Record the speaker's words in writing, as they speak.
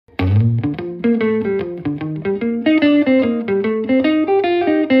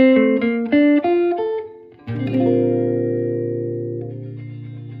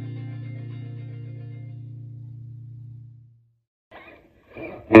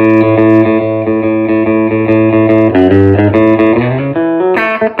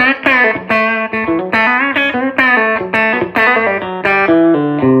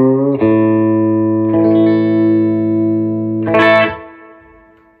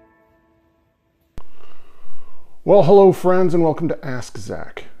Well, hello friends and welcome to Ask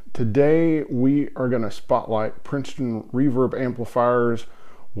Zach. Today we are going to spotlight Princeton reverb amplifiers,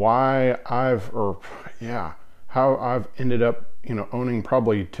 how I've ended up, owning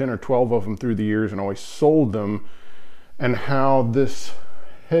probably 10 or 12 of them through the years and always sold them, and how this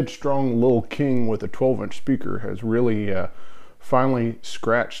Headstrong little king with a 12-inch speaker has really finally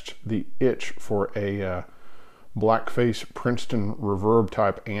scratched the itch for a blackface Princeton reverb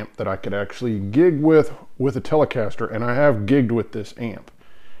type amp that I could actually gig with a Telecaster, and I have gigged with this amp.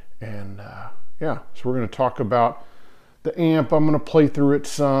 And so we're going to talk about the amp. I'm going to play through it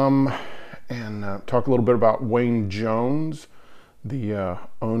some and talk a little bit about Wayne Jones, the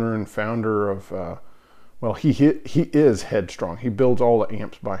owner and founder of he is Headstrong. He builds all the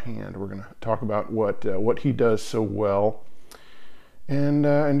amps by hand. We're going to talk about what he does so well,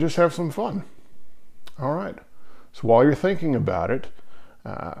 and just have some fun. All right. So while you're thinking about it,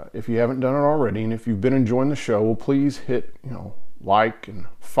 if you haven't done it already, and if you've been enjoying the show, well, please hit like and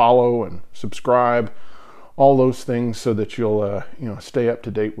follow and subscribe, all those things, so that you'll stay up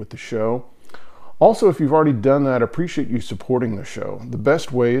to date with the show. Also, if you've already done that, I appreciate you supporting the show. The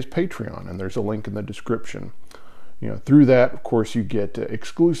best way is Patreon, and there's a link in the description. Through that, of course, you get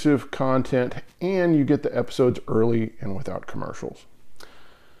exclusive content, and you get the episodes early and without commercials.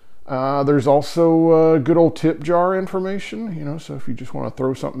 There's also good old tip jar information, so if you just want to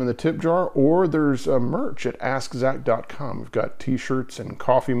throw something in the tip jar, or there's merch at askzach.com. We've got t-shirts and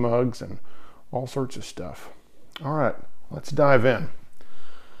coffee mugs and all sorts of stuff. All right, let's dive in.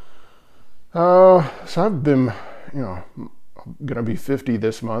 So I've been, going to be 50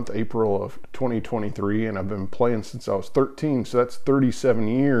 this month, April of 2023, and I've been playing since I was 13, so that's 37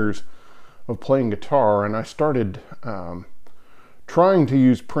 years of playing guitar, and I started trying to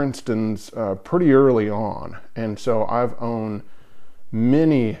use Princeton's pretty early on, and so I've owned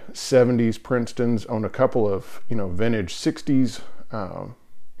many 70s Princetons, owned a couple of vintage 60s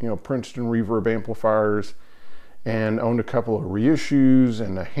Princeton reverb amplifiers, and owned a couple of reissues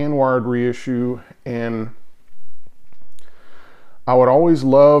and a hand-wired reissue. And I would always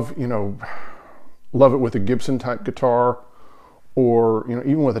love it with a Gibson type guitar, or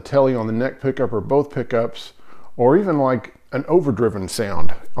even with a Tele on the neck pickup or both pickups, or even like an overdriven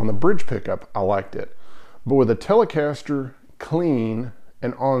sound on the bridge pickup. I liked it. But with a Telecaster clean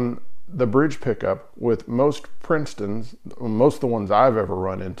and on the bridge pickup, with most Princetons, most of the ones I've ever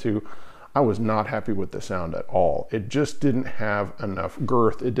run into, I was not happy with the sound at all. It just didn't have enough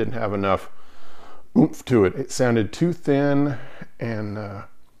girth. It didn't have enough oomph to it. It sounded too thin, and it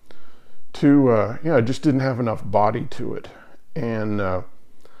just didn't have enough body to it. And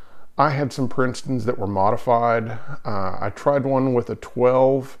I had some Princetons that were modified. I tried one with a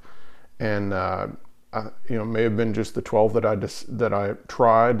 12, and may have been just the 12 that I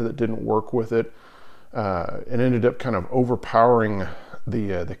tried that didn't work with it. It ended up kind of overpowering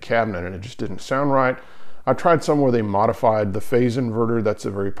the cabinet, and it just didn't sound right. I tried some where they modified the phase inverter. That's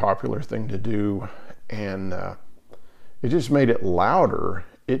a very popular thing to do, and it just made it louder.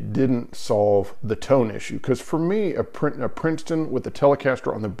 It didn't solve the tone issue, because for me, a Princeton with the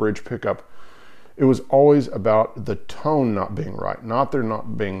Telecaster on the bridge pickup, it was always about the tone not being right, not there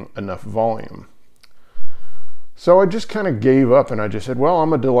not being enough volume. So I just kind of gave up, and I just said, well,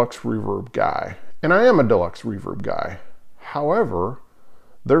 I'm a deluxe reverb guy, and I am a deluxe reverb guy. However,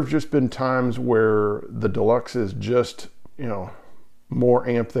 there've just been times where the deluxe is just more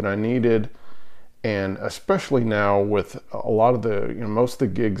amp than I needed. And especially now with a lot of the, most of the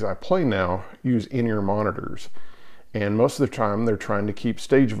gigs I play now use in-ear monitors. And most of the time they're trying to keep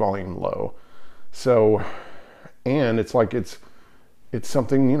stage volume low. So, and it's like it's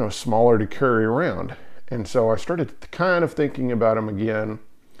something, smaller to carry around. And so I started kind of thinking about them again,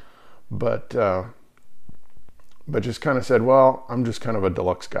 but just kind of said, well, I'm just kind of a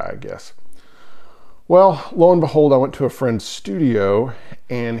deluxe guy, I guess. Well, lo and behold, I went to a friend's studio,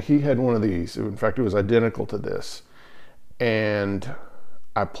 and he had one of these. In fact, it was identical to this. And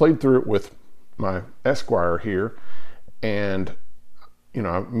I played through it with my Esquire here, and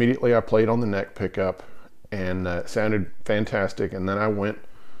immediately I played on the neck pickup, and it sounded fantastic. And then I went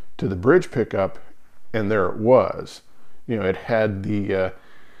to the bridge pickup, and there it was. It had the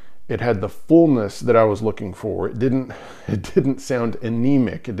fullness that I was looking for. It didn't sound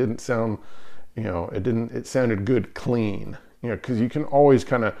anemic. It didn't sound, it sounded good, clean, because you can always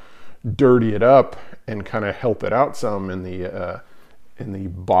kind of dirty it up and kind of help it out some in the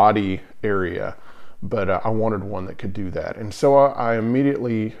body area. But I wanted one that could do that. And so I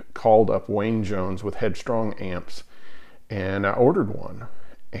immediately called up Wayne Jones with Headstrong amps, and I ordered one.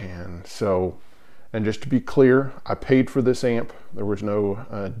 And just to be clear, I paid for this amp. There was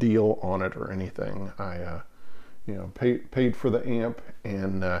no deal on it or anything. I paid for the amp,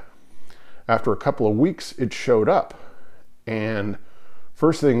 and after a couple of weeks, it showed up. And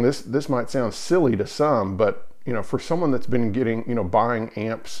first thing, this might sound silly to some, but for someone that's been buying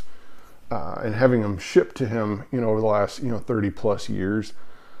amps and having them shipped to him, over the last 30 plus years,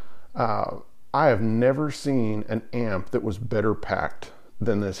 I have never seen an amp that was better packed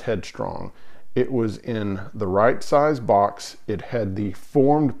than this Headstrong. It was in the right size box. It had the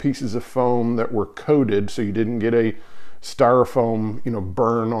formed pieces of foam that were coated so you didn't get a styrofoam,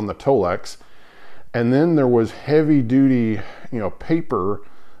 burn on the Tolex. And then there was heavy duty, paper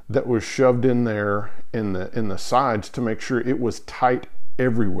that was shoved in there in the sides to make sure it was tight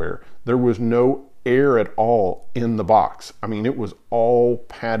everywhere. There was no air at all in the box. I mean, it was all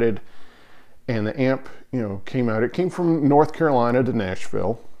padded, and the amp, came out. It came from North Carolina to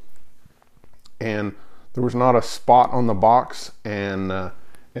Nashville, and there was not a spot on the box, and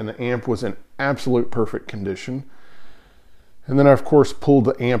the amp was in absolute perfect condition. And then I, of course, pulled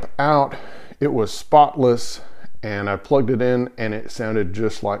the amp out. It was spotless, and I plugged it in, and it sounded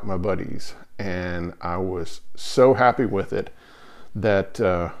just like my buddies. And I was so happy with it that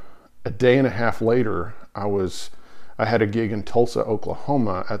a day and a half later, I had a gig in Tulsa,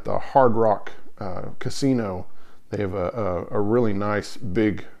 Oklahoma at the Hard Rock Casino. They have a really nice,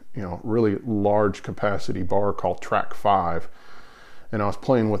 big, really large capacity bar called Track 5. And I was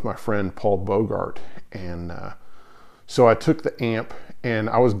playing with my friend Paul Bogart. And so I took the amp, and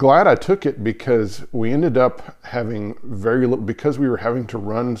I was glad I took it because we ended up having very little, because we were having to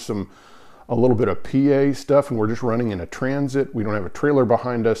run a little bit of PA stuff, and we're just running in a transit. We don't have a trailer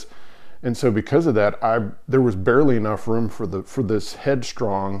behind us. And so because of that, there was barely enough room for this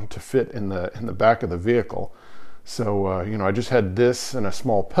Headstrong to fit in the back of the vehicle. So I just had this and a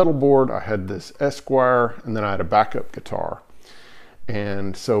small pedal board. I had this Esquire, and then I had a backup guitar.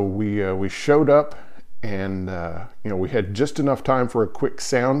 And so we showed up, and we had just enough time for a quick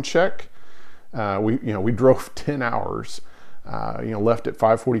sound check. We drove 10 hours. Left at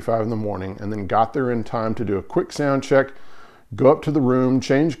 5:45 in the morning, and then got there in time to do a quick sound check, go up to the room,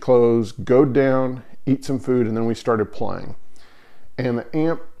 change clothes, go down, eat some food, and then we started playing. And the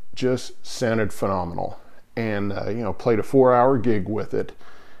amp just sounded phenomenal. And played a 4-hour gig with it,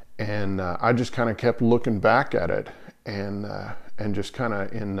 and I just kind of kept looking back at it, and just kind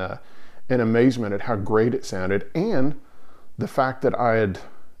of in amazement at how great it sounded, and the fact that I had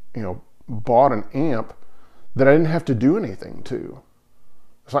bought an amp that I didn't have to do anything to.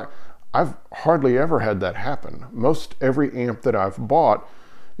 It's like, I've hardly ever had that happen. Most every amp that I've bought,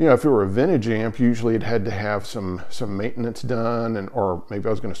 if it were a vintage amp, usually it had to have some maintenance done, or maybe I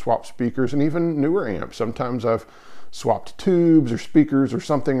was going to swap speakers. And even newer amps, sometimes I've swapped tubes or speakers or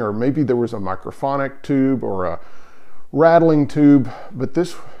something, or maybe there was a microphonic tube or a rattling tube, but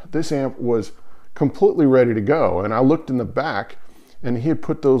this amp was completely ready to go. And I looked in the back, and he had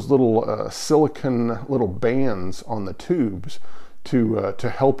put those little silicone little bands on the tubes to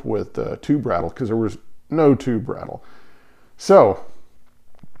help with tube rattle, because there was no tube rattle. So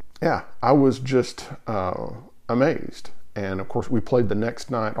yeah, I was just amazed. And of course, we played the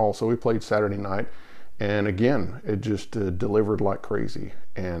next night also. We played Saturday night, and again, it just delivered like crazy.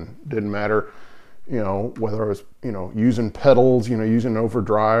 And didn't matter whether I was using pedals, using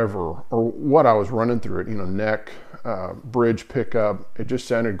overdrive, or what I was running through it, neck, bridge pickup. It just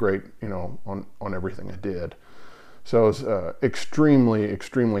sounded great, on everything I did. So I was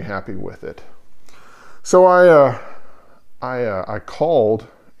extremely happy with it. So I called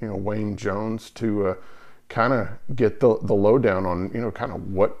Wayne Jones to kind of get the lowdown on kind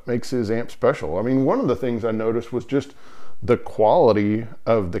of what makes his amp special. I mean, one of the things I noticed was just the quality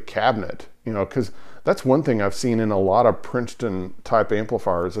of the cabinet, because that's one thing I've seen in a lot of Princeton type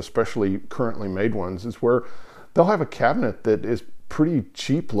amplifiers, especially currently made ones, is where they'll have a cabinet that is pretty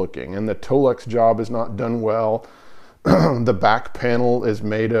cheap looking, and the Tolex job is not done well. The back panel is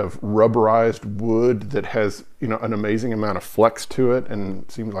made of rubberized wood that has an amazing amount of flex to it, and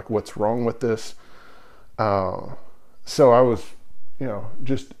it seems like, what's wrong with this? So I was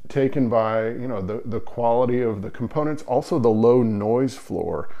just taken by the quality of the components, also the low noise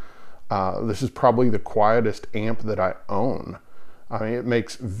floor. This is probably the quietest amp that I own. I mean, it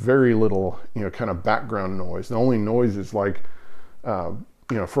makes very little kind of background noise. The only noise is like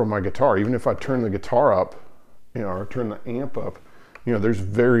from my guitar. Even if I turn the guitar up, or turn the amp up, there's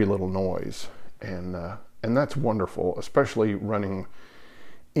very little noise, and that's wonderful, especially running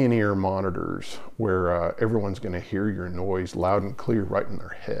in-ear monitors where everyone's going to hear your noise loud and clear right in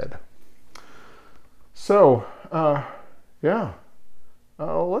their head. So yeah,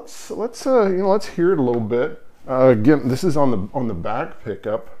 let's hear it a little bit. Again, this is on the back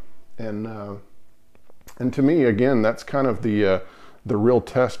pickup, and And to me, again, that's kind of the real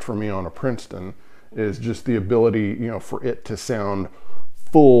test for me on a Princeton, is just the ability, you know, for it to sound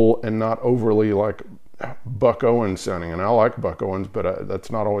full and not overly like Buck Owens sounding. And I like Buck Owens, but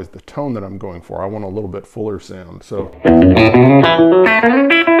that's not always the tone that I'm going for. I want a little bit fuller sound. So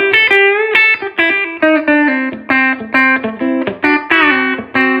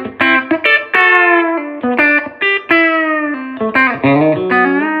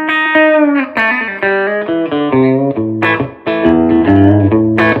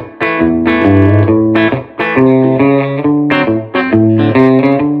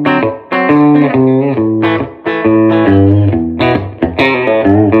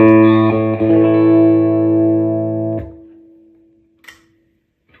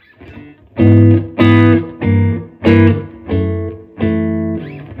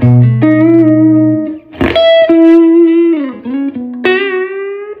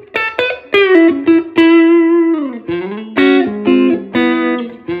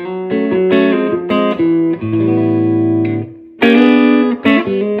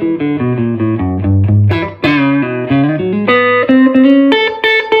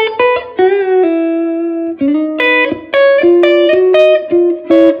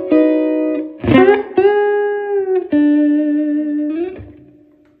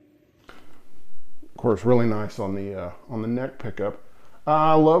course, really nice on the neck pickup.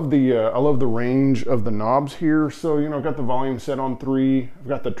 I love the range of the knobs here. So, you know, I've got the volume set on 3. I've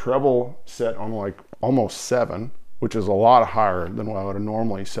got the treble set on like almost 7, which is a lot higher than what I would have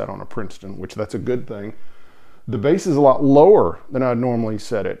normally set on a Princeton, which that's a good thing. The bass is a lot lower than I'd normally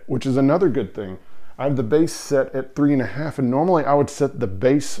set it, which is another good thing. I have the bass set at 3.5, and normally I would set the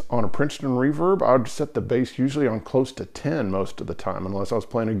bass on a Princeton reverb. I would set the bass usually on close to 10 most of the time, unless I was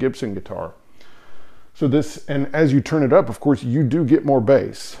playing a Gibson guitar. So this, and as you turn it up, of course, you do get more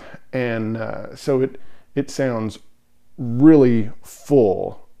bass. And so it sounds really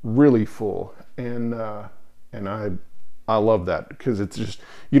full. And I love that, because it's just,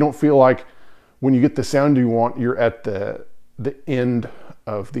 you don't feel like when you get the sound you want, you're at the end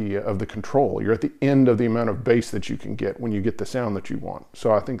of the control. You're at the end of the amount of bass that you can get when you get the sound that you want.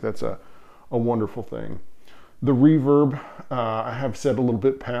 So I think that's a wonderful thing. The reverb, I have set a little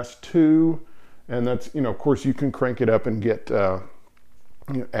bit past 2. And that's, you know, of course, you can crank it up and get you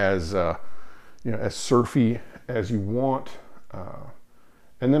know, as surfy as you want.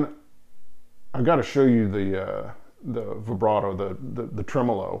 And then I've got to show you the vibrato, the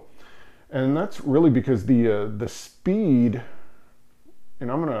tremolo, and that's really because the speed.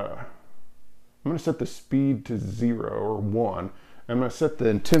 And I'm gonna set the speed to 0 or 1. And I'm gonna set the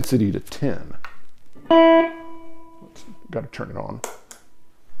intensity to 10. Got to turn it on.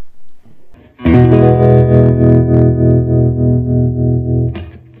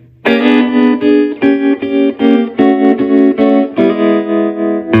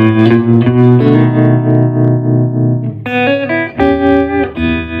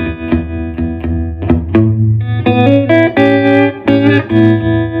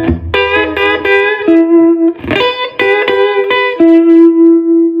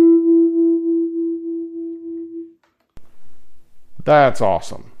 That's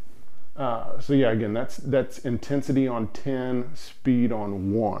awesome. So yeah, again, that's intensity on 10, speed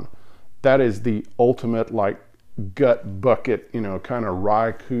on 1. That is the ultimate, like, gut bucket, you know, kind of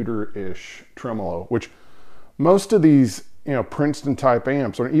Rye Cooter-ish tremolo, which most of these, you know, Princeton type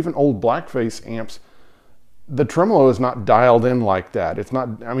amps, or even old Blackface amps, the tremolo is not dialed in like that. It's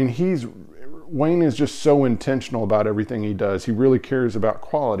not, I mean, Wayne is just so intentional about everything he does. He really cares about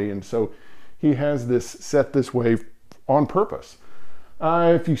quality, and so he has this set this way on purpose.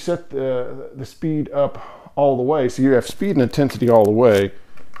 If you set the speed up all the way, so you have speed and intensity all the way,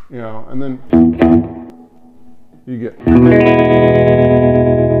 you know, and then you get.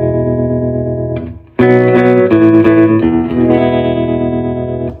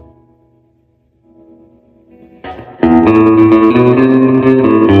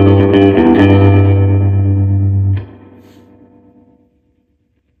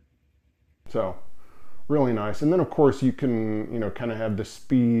 So really nice. And then of course you can, you know, kind of have the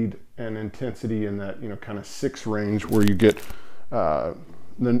speed and intensity in that, you know, kind of 6 range where you get the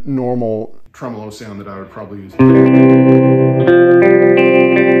normal tremolo sound that I would probably use.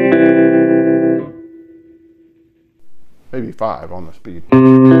 Maybe 5 on the speed.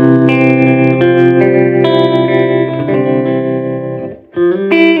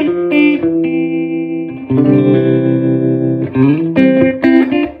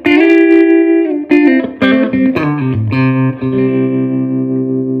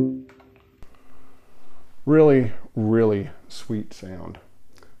 Really, really sweet sound.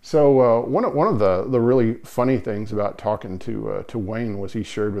 So one of the really funny things about talking to Wayne was he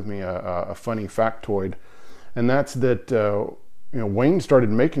shared with me a funny factoid, and that's that Wayne started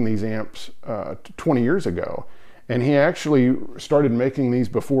making these amps 20 years ago, and he actually started making these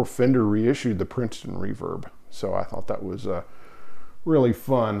before Fender reissued the Princeton Reverb. So I thought that was really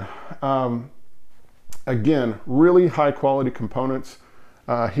fun. Again, really high quality components.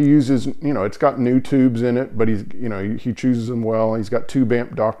 He uses, it's got new tubes in it, but he chooses them well. He's got tube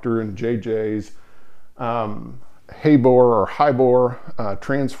amp Doctor and JJ's, Haybor or Hybor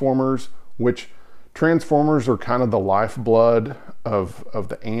transformers, which transformers are kind of the lifeblood of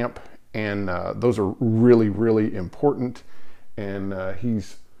the amp, and those are really, really important. And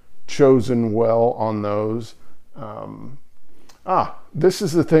he's chosen well on those. This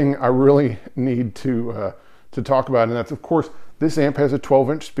is the thing I really need to talk about, and that's, of course, this amp has a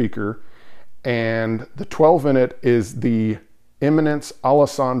 12-inch speaker, and the 12 in it is the Eminence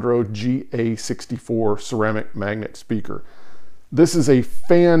Alessandro GA64 ceramic magnet speaker. This is a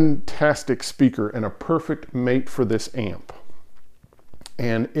fantastic speaker and a perfect mate for this amp.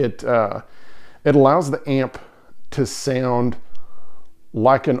 And it allows the amp to sound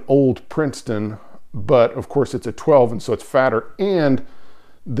like an old Princeton, but of course it's a 12, and so it's fatter. And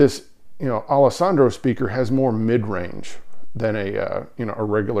this Alessandro speaker has more mid-range than a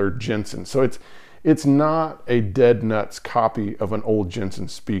regular Jensen. So it's not a dead nuts copy of an old Jensen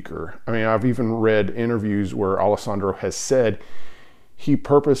speaker. I mean, I've even read interviews where Alessandro has said he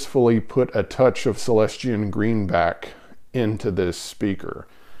purposefully put a touch of Celestian greenback into this speaker.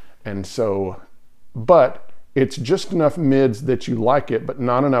 And so, but it's just enough mids that you like it, but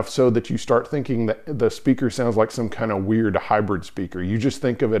not enough so that you start thinking that the speaker sounds like some kind of weird hybrid speaker. You just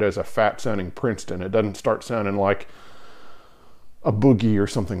think of it as a fat sounding Princeton. It doesn't start sounding like a Boogie or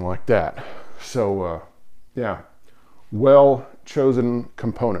something like that. So yeah, well chosen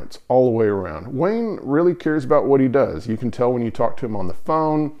components all the way around. Wayne really cares about what he does. You can tell when you talk to him on the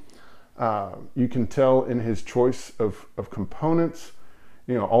phone. You can tell in his choice of components.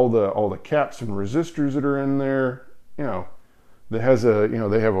 All the caps and resistors that are in there. That has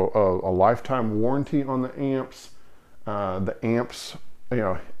they have a lifetime warranty on the amps. The amps,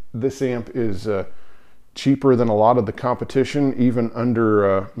 this amp is cheaper than a lot of the competition, even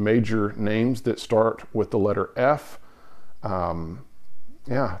under major names that start with the letter F. I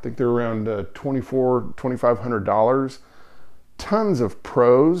think they're around $2,500. Tons of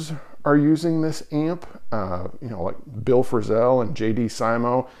pros are using this amp, like Bill Frisell and JD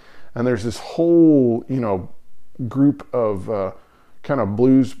Simo, and there's this whole group of kind of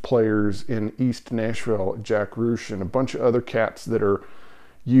blues players in East Nashville, Jack Roosh and a bunch of other cats that are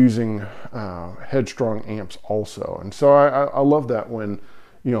using Headstrong amps also. And so I love that when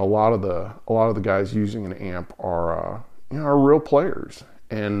a lot of the guys using an amp are real players,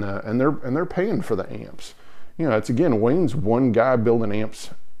 and they're paying for the amps. It's again, Wayne's one guy building amps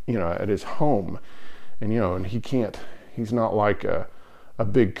at his home, and he's not like a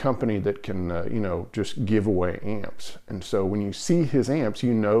big company that can just give away amps. And so when you see his amps,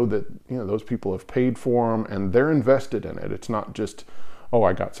 that those people have paid for them and they're invested in it. It's not just, oh,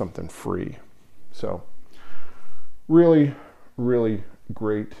 I got something free. So really, really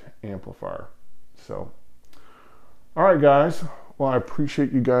great amplifier. So, all right, guys. Well, I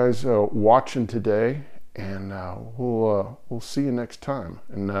appreciate you guys watching today, and we'll see you next time.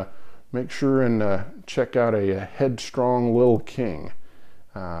 And make sure and check out a Headstrong Lil King.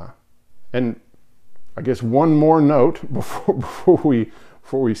 And I guess one more note before we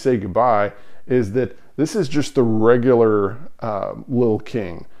say goodbye is that this is just the regular Lil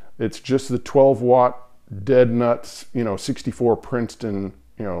King. It's just the 12 watt dead nuts 64 Princeton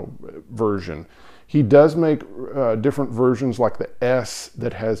version. He does make different versions like the S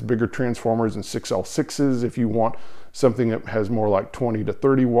that has bigger transformers and 6L6s if you want something that has more like 20 to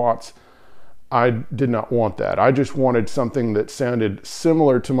 30 watts. I did not want that. I just wanted something that sounded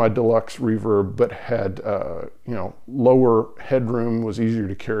similar to my deluxe reverb, but had lower headroom, was easier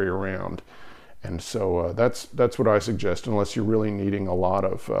to carry around. And so that's what I suggest, unless you're really needing a lot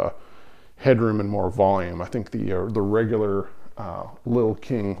of headroom and more volume. I think the regular Lil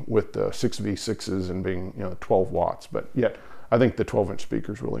King with the 6V6s and being 12 watts, but yet I think the 12-inch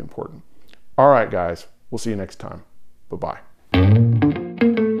speaker is really important. All right, guys, we'll see you next time. Bye-bye.